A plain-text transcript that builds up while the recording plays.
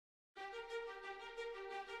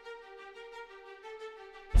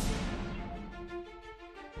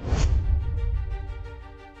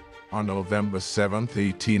On November 7,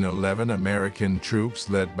 1811, American troops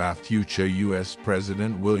led by future U.S.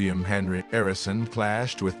 President William Henry Harrison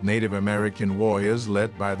clashed with Native American warriors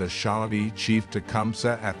led by the Shawnee chief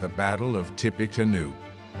Tecumseh at the Battle of Tippecanoe.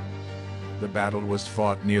 The battle was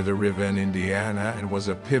fought near the river in Indiana and was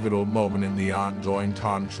a pivotal moment in the ongoing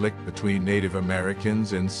conflict between Native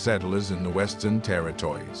Americans and settlers in the Western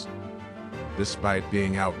Territories. Despite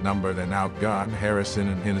being outnumbered and outgunned, Harrison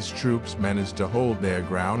and his troops managed to hold their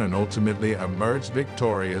ground and ultimately emerged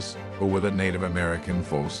victorious over the Native American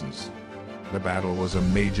forces. The battle was a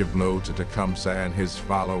major blow to Tecumseh and his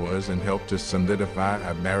followers and helped to solidify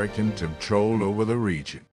American control over the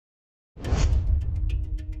region.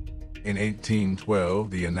 In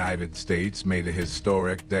 1812, the United States made a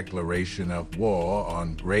historic declaration of war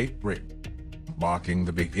on Great Britain, marking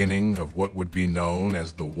the beginning of what would be known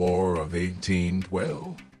as the War of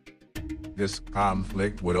 1812. This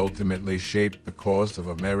conflict would ultimately shape the course of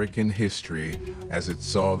American history, as it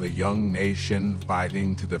saw the young nation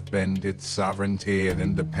fighting to defend its sovereignty and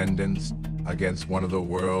independence against one of the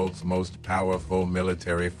world's most powerful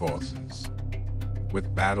military forces.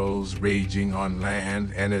 With battles raging on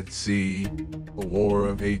land and at sea, the War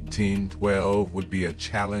of 1812 would be a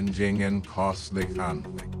challenging and costly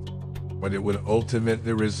conflict, but it would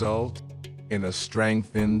ultimately result in a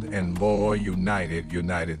strengthened and more united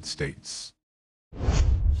United States.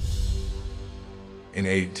 In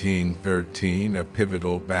 1813, a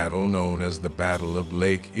pivotal battle known as the Battle of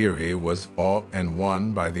Lake Erie was fought and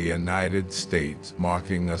won by the United States,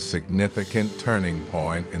 marking a significant turning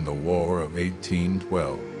point in the War of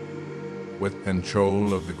 1812. With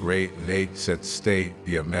control of the Great Lakes at stake,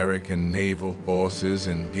 the American naval forces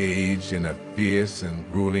engaged in a fierce and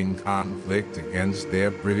grueling conflict against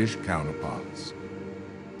their British counterparts.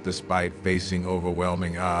 Despite facing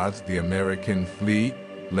overwhelming odds, the American fleet,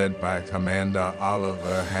 led by Commander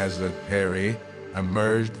Oliver Hazard Perry,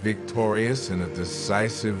 emerged victorious in a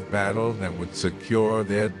decisive battle that would secure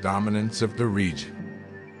their dominance of the region.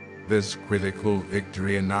 This critical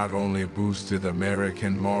victory not only boosted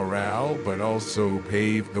American morale, but also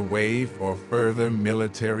paved the way for further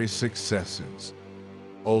military successes,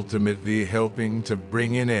 ultimately helping to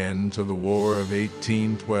bring an end to the War of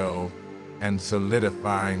 1812 and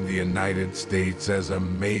solidifying the United States as a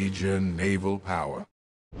major naval power.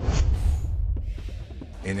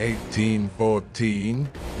 In 1814,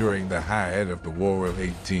 during the height of the War of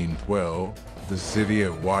 1812, the city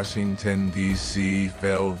of Washington, D.C.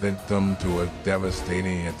 fell victim to a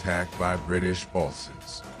devastating attack by British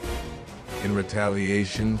forces. In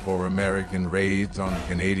retaliation for American raids on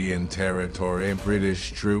Canadian territory,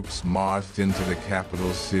 British troops marched into the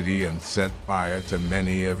capital city and set fire to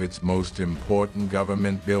many of its most important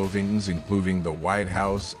government buildings, including the White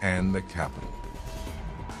House and the Capitol.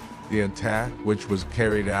 The attack, which was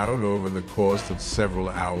carried out over the course of several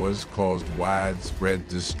hours, caused widespread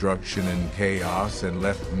destruction and chaos and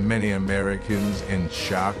left many Americans in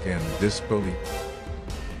shock and disbelief.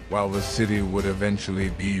 While the city would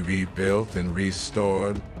eventually be rebuilt and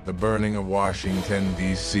restored, the burning of Washington,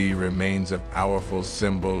 D.C. remains a powerful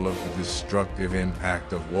symbol of the destructive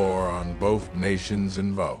impact of war on both nations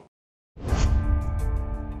involved.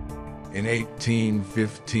 In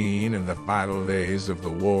 1815, in the final days of the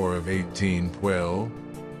War of 1812,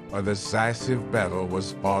 a decisive battle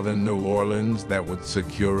was fought in New Orleans that would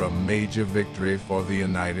secure a major victory for the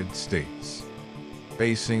United States.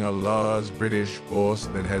 Facing a large British force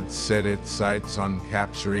that had set its sights on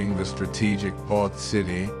capturing the strategic port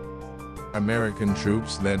city, American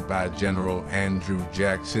troops led by General Andrew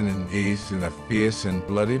Jackson engaged in a fierce and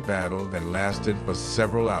bloody battle that lasted for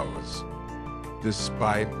several hours.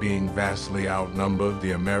 Despite being vastly outnumbered,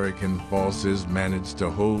 the American forces managed to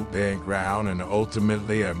hold their ground and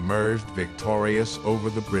ultimately emerged victorious over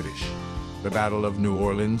the British. The Battle of New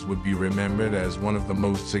Orleans would be remembered as one of the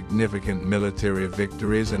most significant military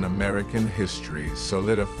victories in American history,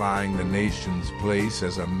 solidifying the nation's place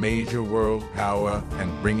as a major world power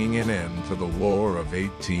and bringing an end to the War of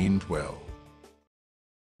 1812.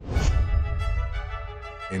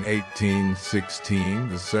 In 1816,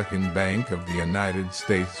 the Second Bank of the United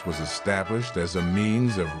States was established as a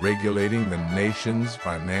means of regulating the nation's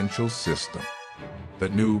financial system. The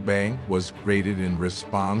new bank was created in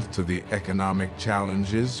response to the economic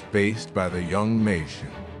challenges faced by the young nation,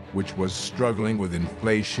 which was struggling with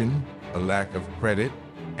inflation, a lack of credit,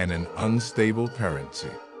 and an unstable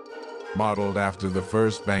currency. Modeled after the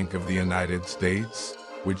First Bank of the United States,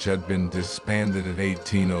 which had been disbanded in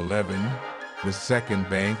 1811, the Second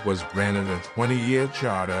Bank was granted a 20-year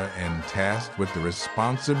charter and tasked with the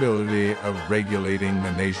responsibility of regulating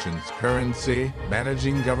the nation's currency,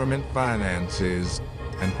 managing government finances,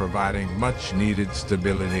 and providing much-needed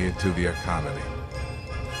stability to the economy.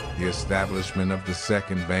 The establishment of the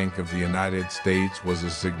Second Bank of the United States was a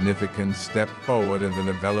significant step forward in the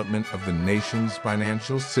development of the nation's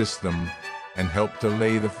financial system and helped to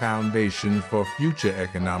lay the foundation for future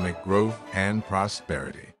economic growth and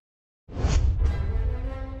prosperity.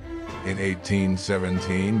 In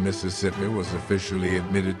 1817, Mississippi was officially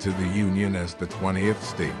admitted to the Union as the 20th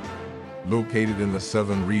state. Located in the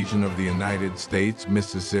southern region of the United States,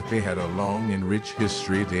 Mississippi had a long and rich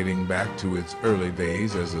history dating back to its early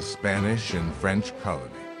days as a Spanish and French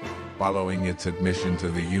colony. Following its admission to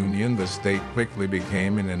the Union, the state quickly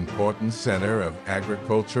became an important center of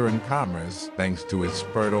agriculture and commerce thanks to its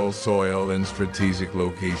fertile soil and strategic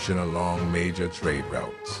location along major trade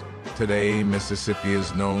routes. Today, Mississippi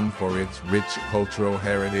is known for its rich cultural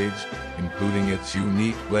heritage, including its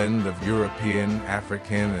unique blend of European,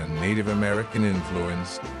 African, and Native American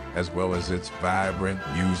influence, as well as its vibrant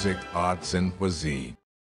music, arts, and cuisine.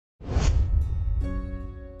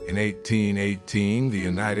 In 1818, the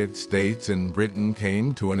United States and Britain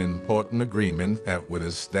came to an important agreement that would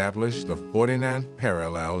establish the 49th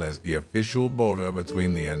parallel as the official border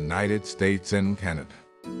between the United States and Canada.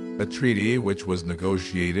 A treaty which was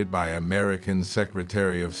negotiated by American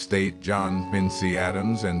Secretary of State John Quincy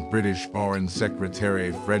Adams and British Foreign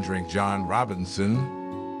Secretary Frederick John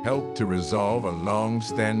Robinson helped to resolve a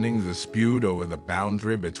long-standing dispute over the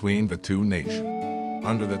boundary between the two nations.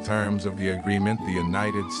 Under the terms of the agreement, the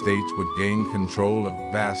United States would gain control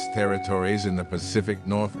of vast territories in the Pacific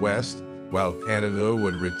Northwest, while Canada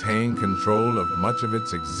would retain control of much of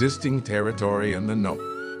its existing territory in the north.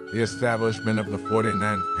 The establishment of the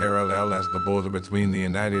 49th parallel as the border between the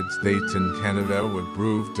United States and Canada would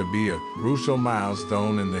prove to be a crucial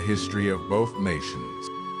milestone in the history of both nations,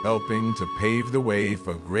 helping to pave the way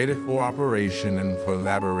for greater cooperation and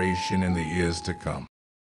collaboration in the years to come.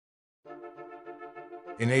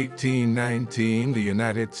 In 1819, the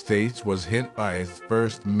United States was hit by its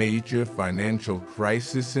first major financial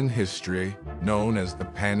crisis in history, known as the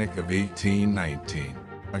Panic of 1819.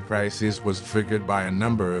 The crisis was triggered by a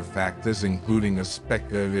number of factors, including a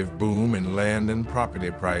speculative boom in land and property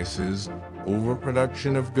prices,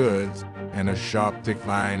 overproduction of goods, and a sharp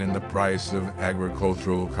decline in the price of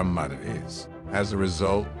agricultural commodities. As a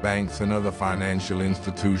result, banks and other financial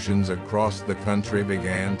institutions across the country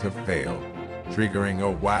began to fail, triggering a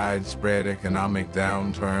widespread economic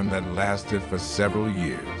downturn that lasted for several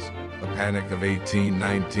years. The Panic of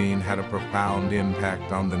 1819 had a profound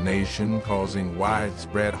impact on the nation, causing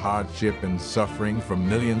widespread hardship and suffering for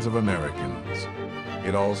millions of Americans.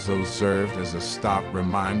 It also served as a stark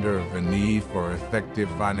reminder of the need for effective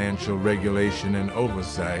financial regulation and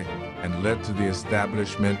oversight, and led to the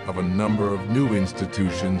establishment of a number of new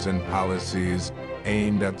institutions and policies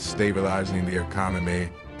aimed at stabilizing the economy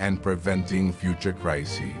and preventing future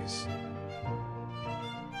crises.